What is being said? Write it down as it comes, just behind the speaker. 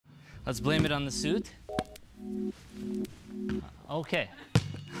Let's blame it on the suit. Okay.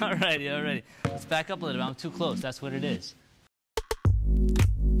 Alrighty. Let's back up a little bit. I'm too close. That's what it is.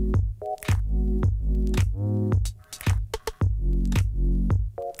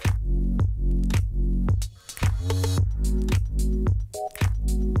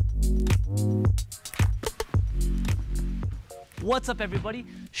 What's up, everybody?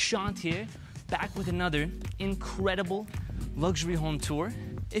 Shant here, back with another incredible luxury home tour.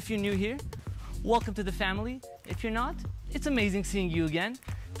 If you're new here, welcome to the family. If you're not, it's amazing seeing you again.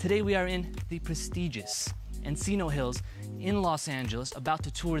 Today we are in the prestigious Encino Hills in Los Angeles, about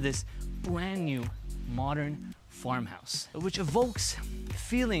to tour this brand new modern farmhouse, which evokes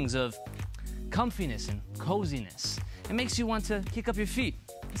feelings of comfiness and coziness. It makes you want to kick up your feet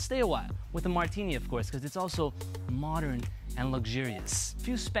and stay a while, with a martini, of course, because it's also modern and luxurious.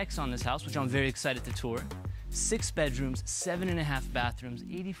 Few specs on this house, which I'm very excited to tour. 6 bedrooms, 7.5 bathrooms,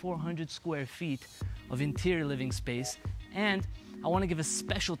 8,400 square feet of interior living space. And I want to give a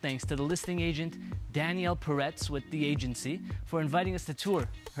special thanks to the listing agent, Danielle Peretz with the agency, for inviting us to tour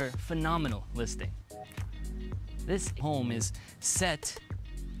her phenomenal listing. This home is set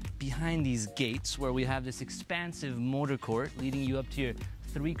behind these gates where we have this expansive motor court leading you up to your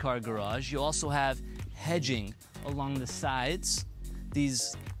 3-car garage. You also have hedging along the sides,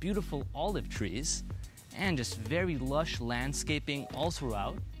 these beautiful olive trees, and just very lush landscaping all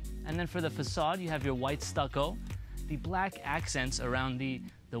throughout. And then for the facade, you have your white stucco, the black accents around the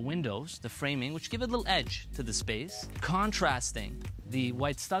windows, the framing, which give a little edge to the space. Contrasting the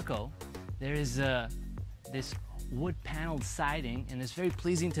white stucco, there is this wood paneled siding and this very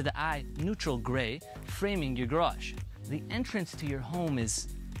pleasing to the eye neutral gray framing your garage. The entrance to your home is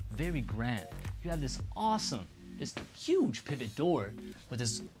very grand. You have this awesome, this huge pivot door with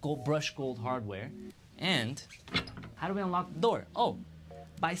this brushed gold hardware. And how do we unlock the door? Oh,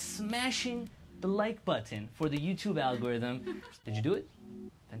 by smashing the like button for the YouTube algorithm. Did you do it?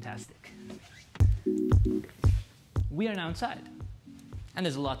 Fantastic. We are now inside, and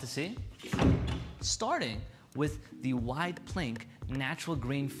there's a lot to see. Starting with the wide plank natural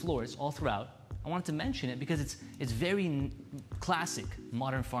grain floors all throughout. I wanted to mention it because it's very classic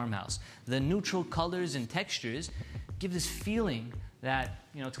modern farmhouse. The neutral colors and textures give this feeling that,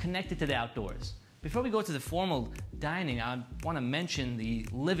 you know, it's connected to the outdoors. Before we go to the formal dining, I want to mention the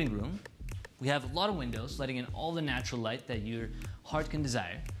living room. We have a lot of windows letting in all the natural light that your heart can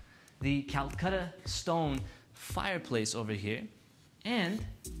desire. The Calcutta stone fireplace over here. And,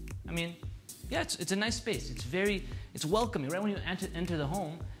 I mean, yeah, it's a nice space. It's welcoming. Right when you enter the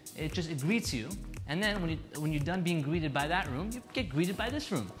home, it greets you. And then when you're done being greeted by that room, you get greeted by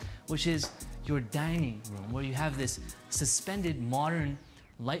this room, which is your dining room, where you have this suspended modern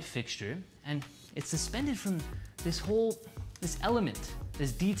light fixture, and it's suspended from this element,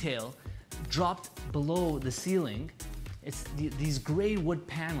 this detail dropped below the ceiling. It's these gray wood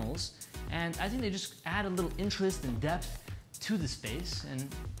panels, and I think they just add a little interest and depth to the space, and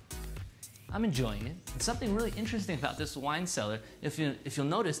I'm enjoying it. And something really interesting about this wine cellar, if you'll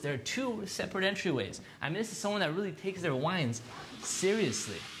notice, there are 2 separate entryways. I mean, this is someone that really takes their wines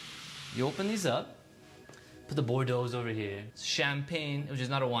seriously. You open these up, put the Bordeaux over here, champagne, which is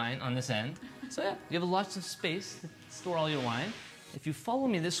not a wine, on this end. So yeah, you have lots of space to store all your wine. If you follow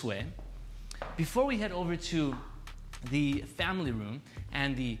me this way, before we head over to the family room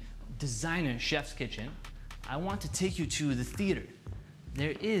and the designer chef's kitchen, I want to take you to the theater.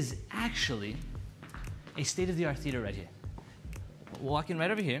 There is actually a state-of-the-art theater right here. Walking right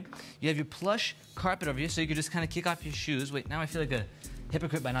over here, you have your plush carpet over here, so you can just kind of kick off your shoes. Wait, now I feel like a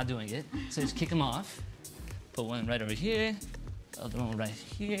hypocrite by not doing it. So just kick them off. Put one right over here, the other one right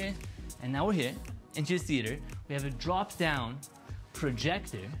here, and now we're here into the theater. We have a drop-down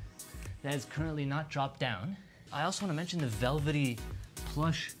projector that is currently not dropped down. I also want to mention the velvety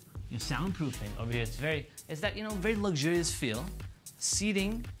plush soundproofing over here. It's that, you know, very luxurious feel.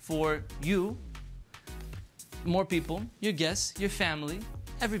 Seating for you, more people, your guests, your family,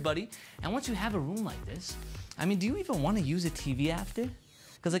 everybody. And once you have a room like this, I mean, do you even want to use a TV after?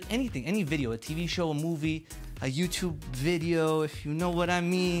 Because like anything, any video, a TV show, a movie, a YouTube video, if you know what I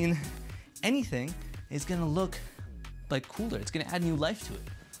mean, anything is gonna look like cooler. It's gonna add new life to it.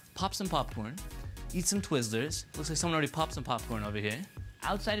 Pop some popcorn, eat some Twizzlers. Looks like someone already popped some popcorn over here.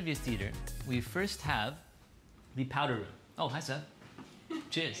 Outside of your theater, we first have the powder room. Oh, hi, Seth.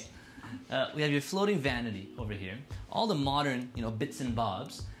 Cheers. We have your floating vanity over here. All the modern, you know, bits and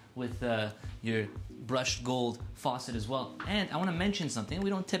bobs with your brushed gold faucet as well. And I want to mention something we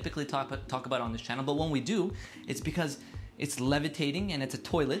don't typically talk about on this channel, but when we do, it's because it's levitating and it's a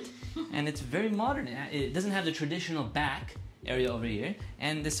toilet and it's very modern. It doesn't have the traditional back. area over here.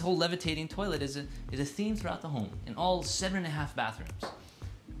 And this whole levitating toilet is a theme throughout the home in all 7.5 bathrooms.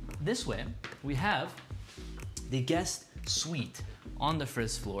 This way, we have the guest suite on the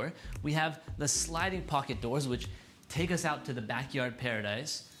first floor. We have the sliding pocket doors, which take us out to the backyard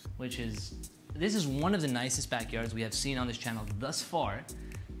paradise, this is one of the nicest backyards we have seen on this channel thus far.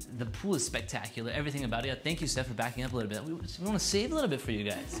 The pool is spectacular, everything about it. Thank you, Steph, for backing up a little bit. We want to save a little bit for you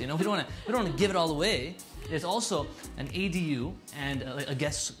guys. You know, we don't want to give it all away. There's also an ADU and a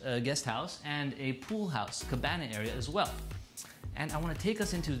guest house and a pool house, cabana area as well. And I want to take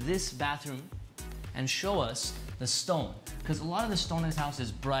us into this bathroom and show us the stone, because a lot of the stone in this house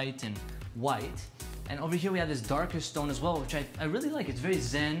is bright and white. And over here we have this darker stone as well, which I really like. It's very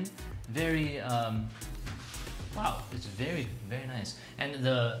zen, very wow, it's very, very nice. And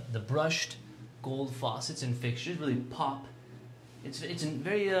the brushed gold faucets and fixtures really pop. It's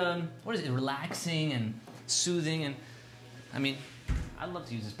very, what is it, relaxing and soothing. And I mean, I'd love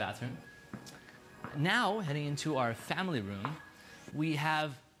to use this bathroom. Now, heading into our family room, we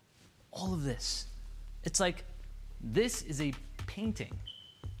have all of this. It's like, this is a painting.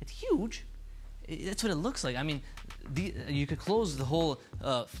 It's huge. That's what it looks like. I mean, you could close the whole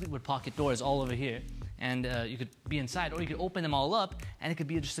Fleetwood pocket doors all over here, and you could be inside, or you could open them all up, and it could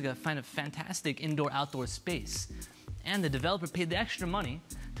be just like a fantastic indoor-outdoor space. And the developer paid the extra money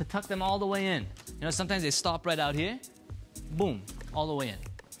to tuck them all the way in. You know, sometimes they stop right out here, boom, all the way in.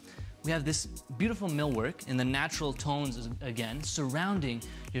 We have this beautiful millwork in the natural tones again, surrounding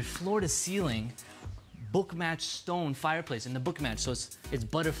your floor-to-ceiling book-matched stone fireplace. And the book-match, so it's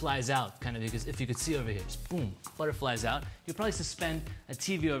butterflies out, kind of, because if you could see over here, just boom, butterflies out. You'll probably suspend a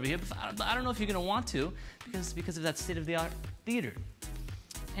TV over here, but I don't know if you're gonna want to, because of that state-of-the-art theater.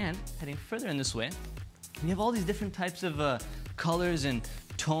 And heading further in this way, you have all these different types of colors and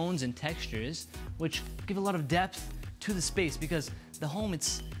tones and textures, which give a lot of depth to the space, because the home,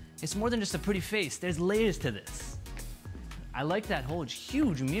 it's more than just a pretty face. There's layers to this. I like that whole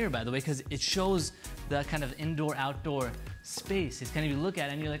huge mirror, by the way, because it shows the kind of indoor-outdoor space. It's kind of, you look at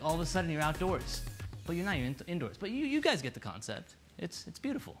it and you're like, all of a sudden you're outdoors. But you're not, you're indoors. But you guys get the concept. It's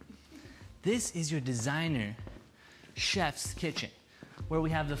beautiful. This is your designer chef's kitchen, where we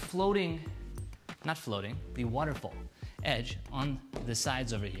have the the waterfall edge on the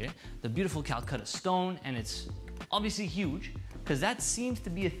sides over here. The beautiful Calcutta stone, and it's obviously huge, because that seems to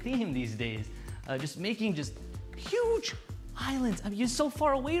be a theme these days. Just making just huge islands. I mean, you're so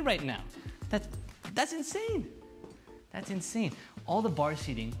far away right now. That's insane. That's insane. All the bar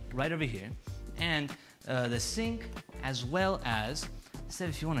seating right over here, and the sink, as well as,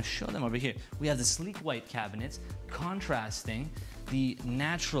 if you want to show them over here, we have the sleek white cabinets contrasting the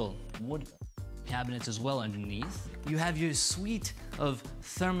natural wood cabinets as well underneath. You have your suite of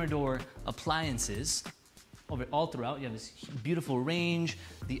Thermador appliances all throughout. You have this beautiful range,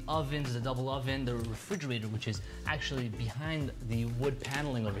 the ovens, the double oven, the refrigerator, which is actually behind the wood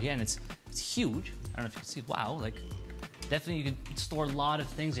paneling over here, and it's huge. I don't know if you can see, wow, like, definitely you can store a lot of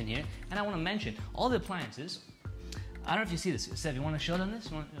things in here. And I want to mention, all the appliances, I don't know if you see this. Seth, you want to show them this?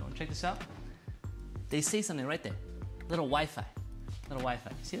 You want to check this out? They say something right there. Little Wi-Fi. Little Wi-Fi.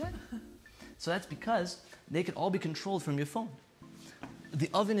 You see that? So that's because they could all be controlled from your phone. The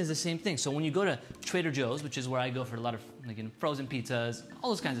oven is the same thing. So when you go to Trader Joe's, which is where I go for a lot of frozen pizzas, all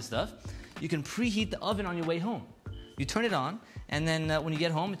those kinds of stuff, you can preheat the oven on your way home. You turn it on, and then when you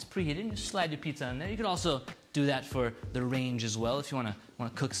get home, it's preheated, and you slide your pizza in there. You could also do that for the range as well if you want to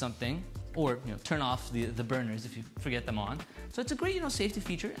cook something, or turn off the burners if you forget them on. So it's a great safety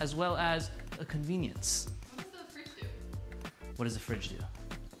feature as well as a convenience. What does the fridge do? What does the fridge do?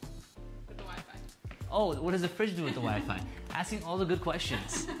 With the Wi-Fi. Oh, what does the fridge do with the Wi-Fi? Asking all the good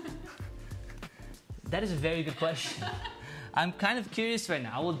questions. That is a very good question. I'm kind of curious right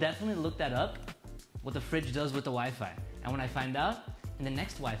now. I will definitely look that up, what the fridge does with the Wi-Fi. And when I find out, in the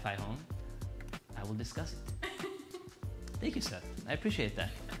next Wi-Fi home, I will discuss it. Thank you, Seth. I appreciate that.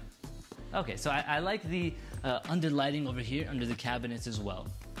 Okay, so I like the underlighting over here under the cabinets as well.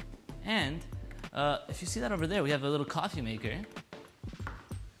 And if you see that over there, we have a little coffee maker.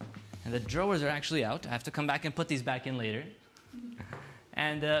 And the drawers are actually out. I have to come back and put these back in later.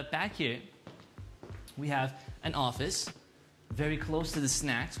 And back here, we have an office very close to the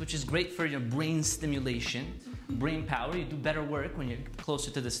snacks, which is great for your brain stimulation, brain power. You do better work when you're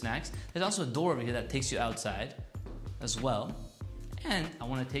closer to the snacks. There's also a door over here that takes you outside as well. And I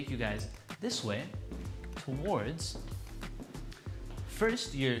want to take you guys this way towards,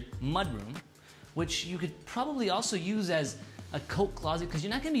 first, your mudroom, which you could probably also use as a coat closet, because you're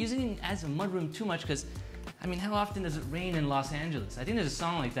not going to be using it as a mudroom too much, because, I mean, how often does it rain in Los Angeles? I think there's a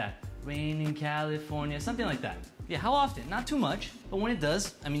song like that, Rain in California, something like that. Yeah, how often? Not too much, but when it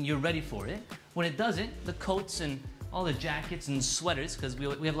does, I mean, you're ready for it. When it doesn't, the coats and all the jackets and sweaters, because we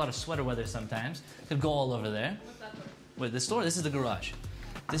have a lot of sweater weather sometimes, could go all over there. What's that door? Wait, this door? This is the garage.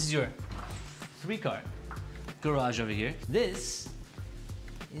 This is your 3-car garage over here. This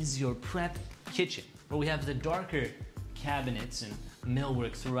is your prep kitchen, where we have the darker cabinets and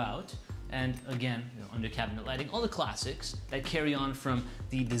millwork throughout. And again, under cabinet lighting, all the classics that carry on from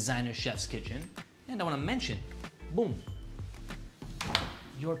the designer chef's kitchen. And I want to mention, boom,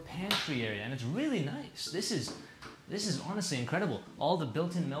 your pantry area, and it's really nice. This is honestly incredible. All the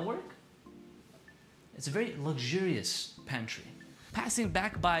built-in millwork. It's a very luxurious pantry. Passing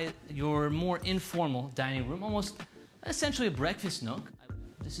back by your more informal dining room, almost essentially a breakfast nook.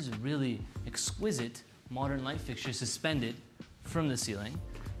 This is a really exquisite modern light fixture suspended from the ceiling.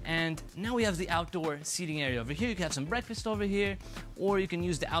 And now we have the outdoor seating area over here. You can have some breakfast over here, or you can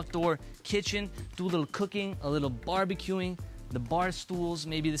use the outdoor kitchen, do a little cooking, a little barbecuing, the bar stools.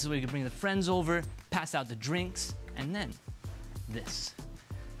 Maybe this is where you can bring the friends over, pass out the drinks, and then this,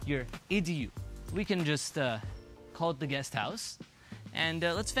 your ADU. We can just call it the guest house, and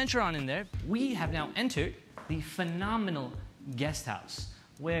let's venture on in there. We have now entered the phenomenal guest house,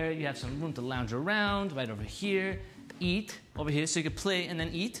 where you have some room to lounge around right over here, eat over here, so you could play and then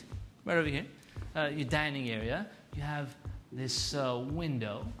eat right over here. Your dining area, you have this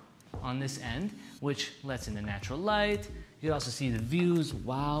window on this end, which lets in the natural light. You can also see the views.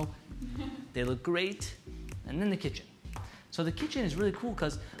 Wow, they look great. And then the kitchen. So the kitchen is really cool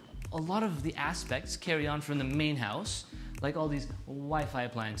because a lot of the aspects carry on from the main house, like all these Wi-Fi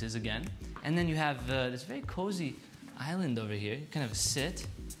appliances again. And then you have this very cozy island over here. You kind of sit,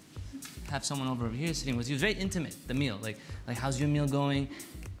 have someone over here sitting with you. It's very intimate, the meal. Like how's your meal going?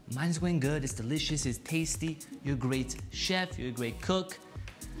 Mine's going good, it's delicious, it's tasty. You're a great chef, you're a great cook.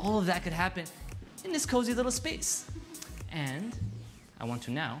 All of that could happen in this cozy little space. And I want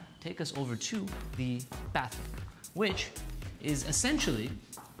to now take us over to the bathroom, which is essentially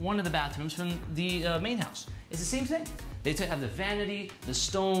one of the bathrooms from the main house. It's the same thing. They have the vanity, the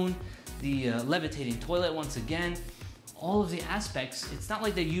stone, the levitating toilet once again. All of the aspects, it's not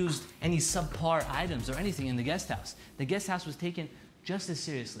like they used any subpar items or anything in the guest house. The guest house was taken just as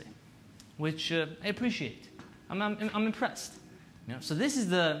seriously, which I appreciate. I'm impressed. You know? So this is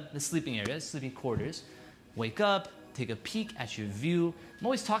the sleeping area, sleeping quarters. Wake up, take a peek at your view. I'm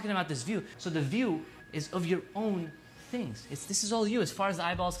always talking about this view. So the view is of your own things. This is all you as far as the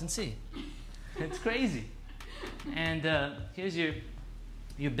eyeballs can see. It's crazy. And here's your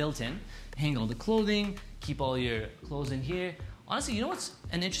built-in. Hang all the clothing, keep all your clothes in here. Honestly, you know what's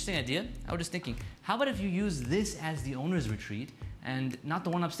an interesting idea? I was just thinking, how about if you use this as the owner's retreat and not the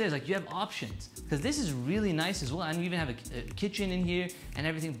one upstairs? Like, you have options. Because this is really nice as well. And you even have a kitchen in here and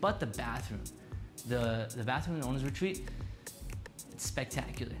everything, but the bathroom. The bathroom in the owner's retreat, it's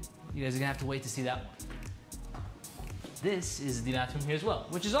spectacular. You guys are gonna have to wait to see that one. This is the bathroom here as well,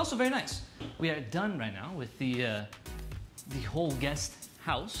 which is also very nice. We are done right now with the whole guest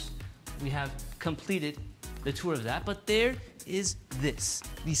house. We have completed the tour of that, but there is this,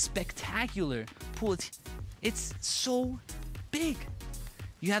 the spectacular pool. It's so big.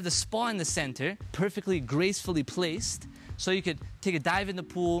 You have the spa in the center, perfectly gracefully placed, so you could take a dive in the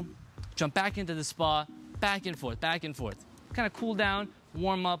pool, jump back into the spa, back and forth, back and forth. Kind of cool down,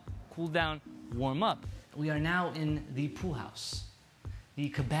 warm up, cool down, warm up. We are now in the pool house, the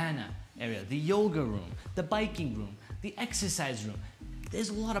cabana area, the yoga room, the biking room, the exercise room. There's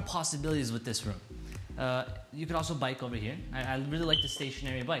a lot of possibilities with this room. You could also bike over here. I really like the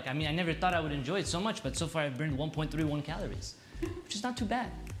stationary bike. I mean, I never thought I would enjoy it so much, but so far I've burned 1.31 calories, which is not too bad.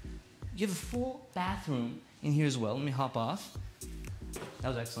 You have a full bathroom in here as well. Let me hop off. That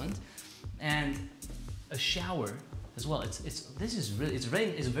was excellent. And a shower as well. It's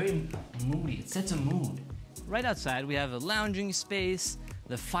very moody. It sets a mood. Right outside, we have a lounging space,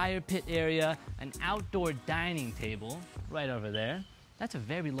 the fire pit area, an outdoor dining table right over there. That's a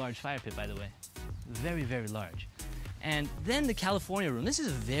very large fire pit, by the way. Very, very large. And then the California room. This is a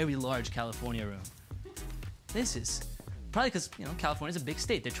very large California room. This is probably because, California's a big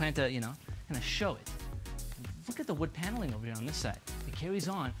state. They're trying to, kind of show it. Look at the wood paneling over here on this side. It carries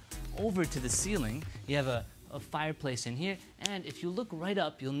on over to the ceiling. You have a fireplace in here. And if you look right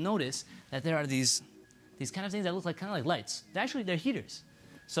up, you'll notice that there are these kind of things that look like kind of like lights. They're heaters.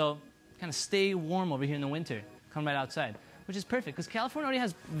 So kind of stay warm over here in the winter. Come right outside. Which is perfect, because California already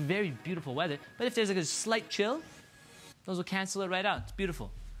has very beautiful weather. But if there's like a slight chill, those will cancel it right out. It's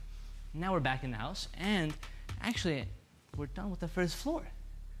beautiful. Now we're back in the house, and actually, we're done with the first floor.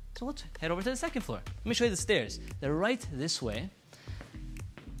 So let's head over to the second floor. Let me show you the stairs. They're right this way.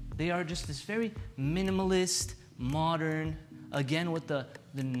 They are just this very minimalist, modern, again with the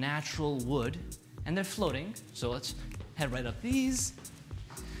natural wood, and they're floating. So let's head right up these.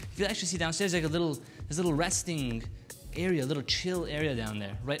 You can actually see downstairs like there's a little resting area, a little chill area down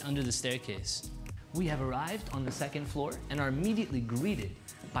there, right under the staircase. We have arrived on the second floor and are immediately greeted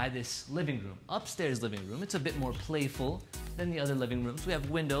by this living room, upstairs living room. It's a bit more playful than the other living rooms. We have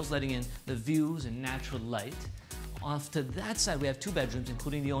windows letting in the views and natural light. Off to that side, we have 2 bedrooms,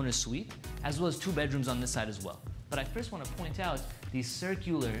 including the owner's suite, as well as 2 bedrooms on this side as well. But I first want to point out these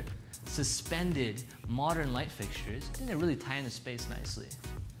circular, suspended, modern light fixtures. I think they really tie in the space nicely.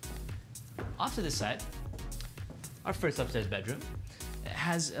 Off to this side, our first upstairs bedroom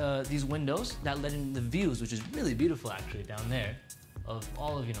has these windows that let in the views, which is really beautiful actually down there, of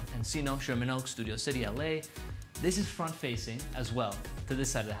all of, Encino, Sherman Oaks, Studio City, LA. This is front facing as well to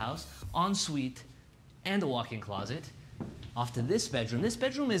this side of the house, ensuite and a walk-in closet. Off to this bedroom. This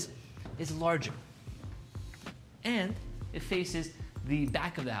bedroom is larger and it faces the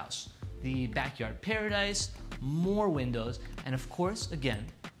back of the house, the backyard paradise, more windows, and of course, again,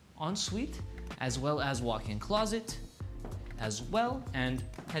 ensuite as well as walk-in closet as well. And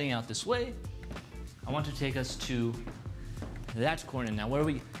heading out this way, I want to take us to that corner now, where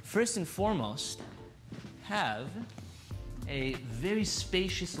we first and foremost have a very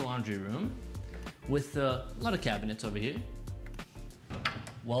spacious laundry room with a lot of cabinets over here.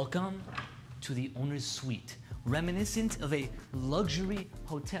 Welcome to the owner's suite. Reminiscent of a luxury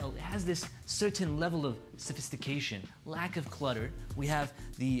hotel, it has this certain level of sophistication, lack of clutter. We have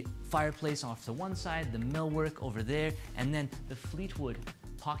the fireplace off to one side, the millwork over there, and then the Fleetwood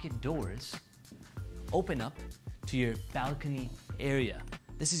pocket doors open up to your balcony area.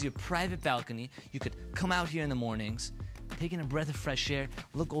 This is your private balcony. You could come out here in the mornings, taking a breath of fresh air,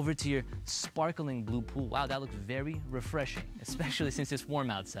 look over to your sparkling blue pool. Wow, that looks very refreshing, especially since it's warm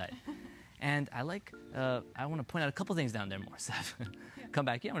outside. And I want to point out a couple things down there more, Seth. Come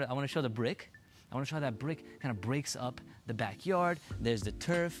back here. I want to show the brick. I want to show how that brick kind of breaks up the backyard. There's the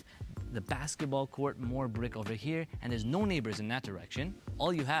turf, the basketball court, more brick over here, and there's no neighbors in that direction.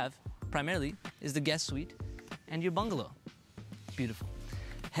 All you have, primarily, is the guest suite and your bungalow. Beautiful.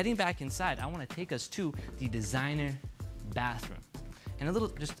 Heading back inside, I want to take us to the designer bathroom. And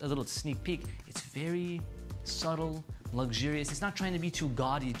just a little sneak peek, it's very subtle, luxurious. It's not trying to be too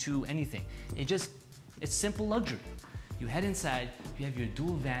gaudy, too anything. It's simple luxury. You head inside, you have your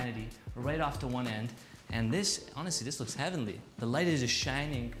dual vanity right off to one end, and honestly, this looks heavenly. The light is just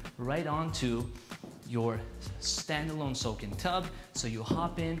shining right onto your standalone soak-in tub. So you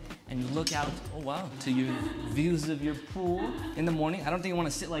hop in and you look out, oh wow, to your views of your pool in the morning. I don't think you want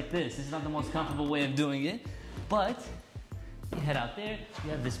to sit like this. This is not the most comfortable way of doing it, but you head out there, you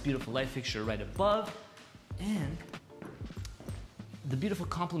have this beautiful light fixture right above, and the beautiful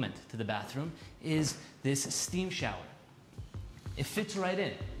complement to the bathroom is this steam shower. It fits right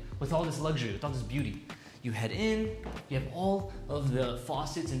in with all this luxury, with all this beauty. You head in, you have all of the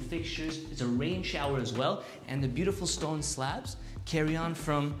faucets and fixtures. It's a rain shower as well, and the beautiful stone slabs carry on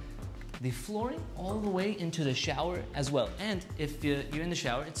from the flooring all the way into the shower as well. And if you're in the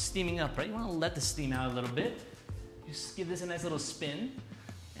shower, it's steaming up, right? You want to let the steam out a little bit. Just give this a nice little spin,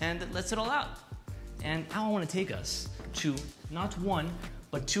 and it lets it all out. And now I want to take us to not one,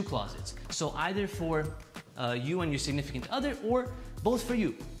 but 2 closets. So either for you and your significant other, or both for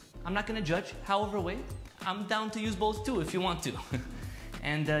you. I'm not going to judge, however way. I'm down to use both too if you want to.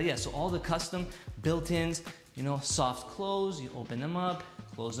 And yeah, so all the custom built-ins, soft close, you open them up,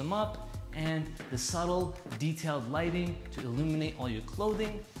 close them up, and the subtle detailed lighting to illuminate all your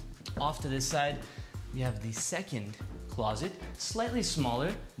clothing. Off to this side, we have the second closet, slightly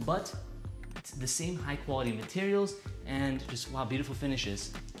smaller, but it's the same high quality materials and just, wow, beautiful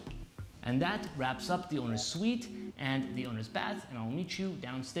finishes. And that wraps up the owner's suite and the owner's bath, and I'll meet you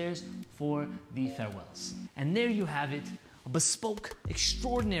downstairs for the farewells. And there you have it, a bespoke,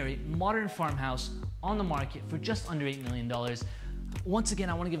 extraordinary modern farmhouse on the market for just under $8 million. Once again,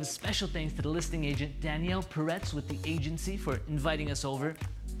 I want to give a special thanks to the listing agent, Danielle Peretz with the agency, for inviting us over.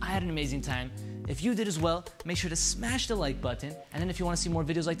 I had an amazing time. If you did as well, make sure to smash the like button. And then if you want to see more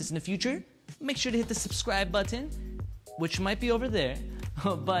videos like this in the future, make sure to hit the subscribe button, which might be over there.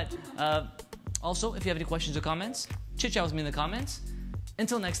 But also, if you have any questions or comments, chit chat with me in the comments.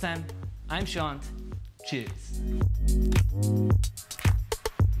 Until next time, I'm Shant. Cheers.